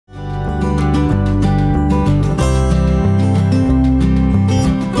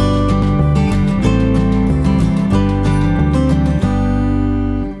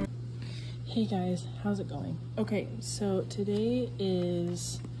Okay, so today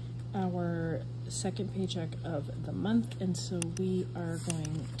is our second paycheck of the month, and so we are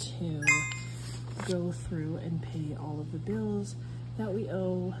going to go through and pay all of the bills that we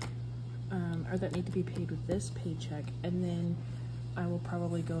owe or that need to be paid with this paycheck, and then I will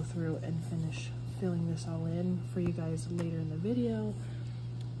probably go through and finish filling this all in for you guys later in the video.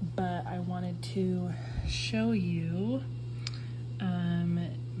 But I wanted to show you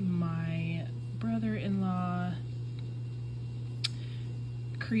my brother-in-law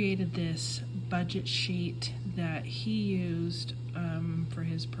created this budget sheet that he used for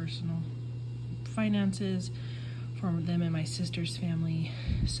his personal finances for them and my sister's family.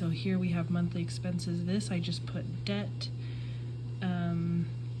 So here we have monthly expenses. This I just put debt, and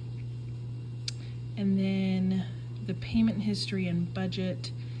then the payment history and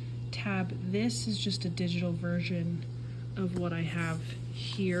budget tab. This is just a digital version of what I have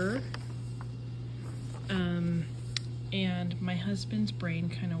here. And my husband's brain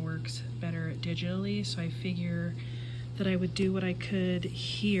kind of works better digitally, so I figure that I would do what I could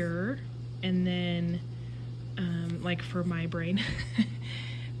here and then like for my brain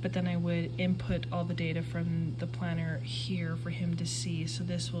but then I would input all the data from the planner here for him to see. So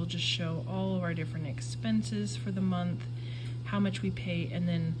this will just show all of our different expenses for the month, how much we pay, and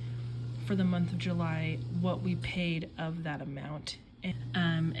then for the month of July what we paid of that amount.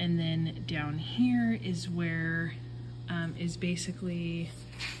 And then down here is where is basically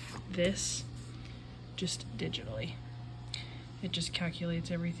this just digitally. It just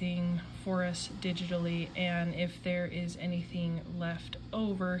calculates everything for us digitally, and if there is anything left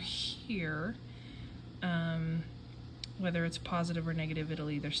over here, whether it's positive or negative,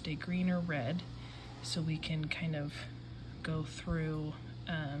 it'll either stay green or red, so we can kind of go through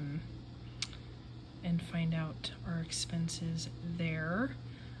and find out our expenses there.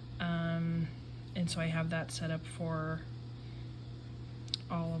 And so I have that set up for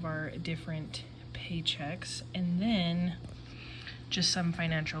all of our different paychecks, and then just some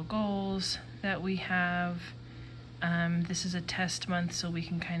financial goals that we have. This is a test month, so we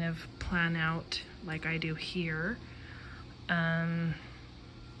can kind of plan out like I do here. And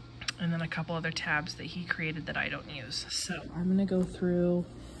then a couple other tabs that he created that I don't use. So I'm gonna go through,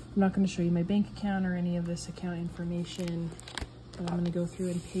 I'm not gonna show you my bank account or any of this account information, but I'm gonna go through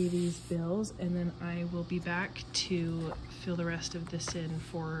and pay these bills, and then I will be back to fill the rest of this in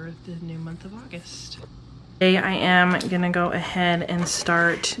for the new month of August. Today I am gonna go ahead and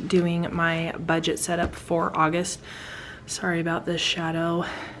start doing my budget setup for August. Sorry about this shadow.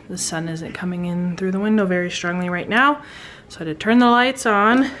 The sun isn't coming in through the window very strongly right now, so I had to turn the lights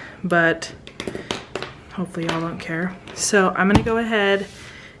on, but hopefully y'all don't care. So I'm gonna go ahead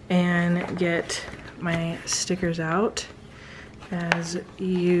and get my stickers out as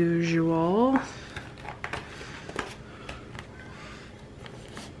usual.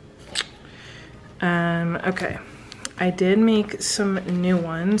 Okay, I did make some new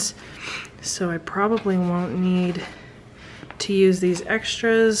ones, so I probably won't need to use these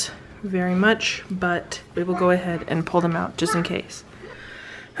extras very much, but we will go ahead and pull them out just in case.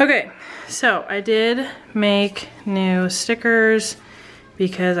 Okay, so I did make new stickers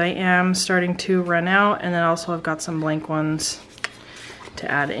because I am starting to run out, and then also I've got some blank ones to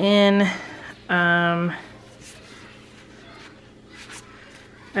add in.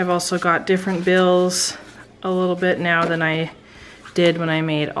 I've also got different bills a little bit now than I did when I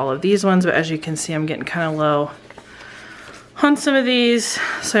made all of these ones, but as you can see, I'm getting kind of low on some of these,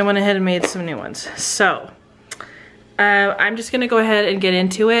 so I went ahead and made some new ones. So I'm just gonna go ahead and get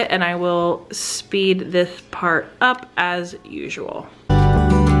into it, and I will speed this part up as usual.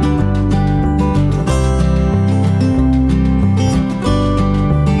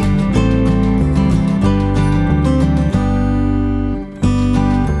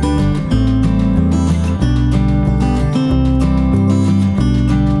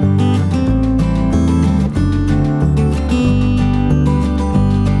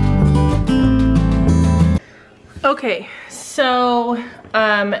 Okay, so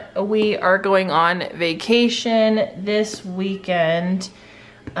we are going on vacation this weekend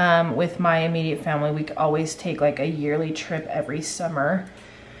with my immediate family. We always take like a yearly trip every summer.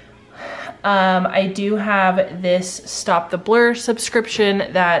 I do have this Stop the Blur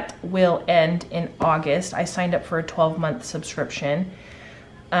subscription that will end in August. I signed up for a 12-month subscription.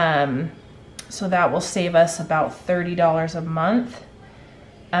 So that will save us about $30 a month.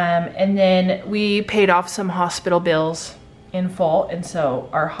 And then we paid off some hospital bills in full, and so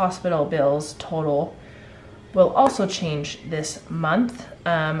our hospital bills total will also change this month.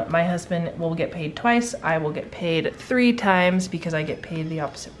 My husband will get paid twice. I will get paid 3 times because I get paid the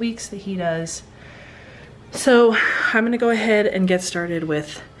opposite weeks that he does. So I'm gonna go ahead and get started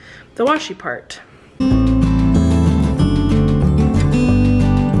with the washi part.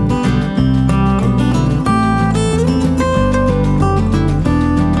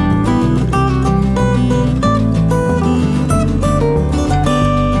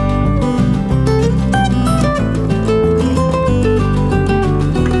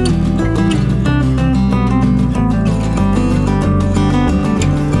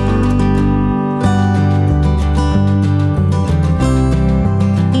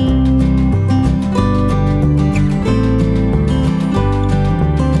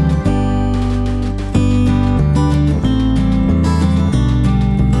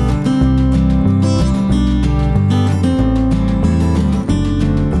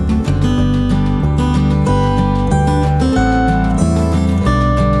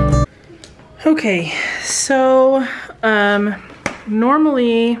 Okay, so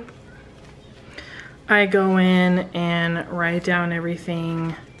normally I go in and write down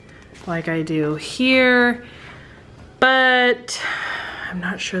everything like I do here, but I'm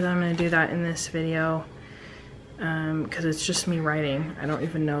not sure that I'm going to do that in this video because it's just me writing. I don't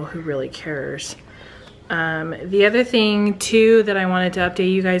even know who really cares. The other thing too that I wanted to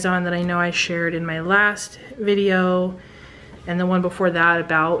update you guys on that I know I shared in my last video and the one before that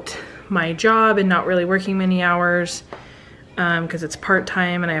about my job and not really working many hours because it's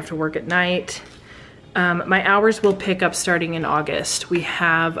part-time and I have to work at night. My hours will pick up starting in August. We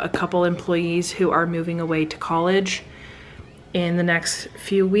have a couple employees who are moving away to college in the next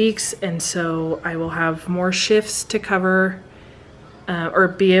few weeks, and so I will have more shifts to cover or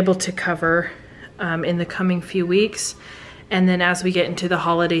be able to cover in the coming few weeks. And then as we get into the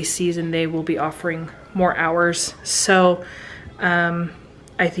holiday season, they will be offering more hours. So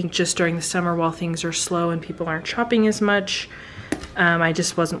I think just during the summer while things are slow and people aren't shopping as much, I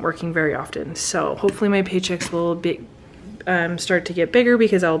just wasn't working very often. So hopefully my paychecks will start to get bigger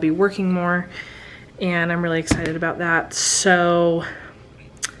because I'll be working more, and I'm really excited about that. So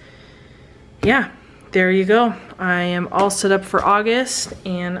yeah, there you go. I am all set up for August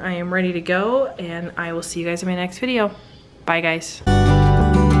and I am ready to go, and I will see you guys in my next video. Bye guys.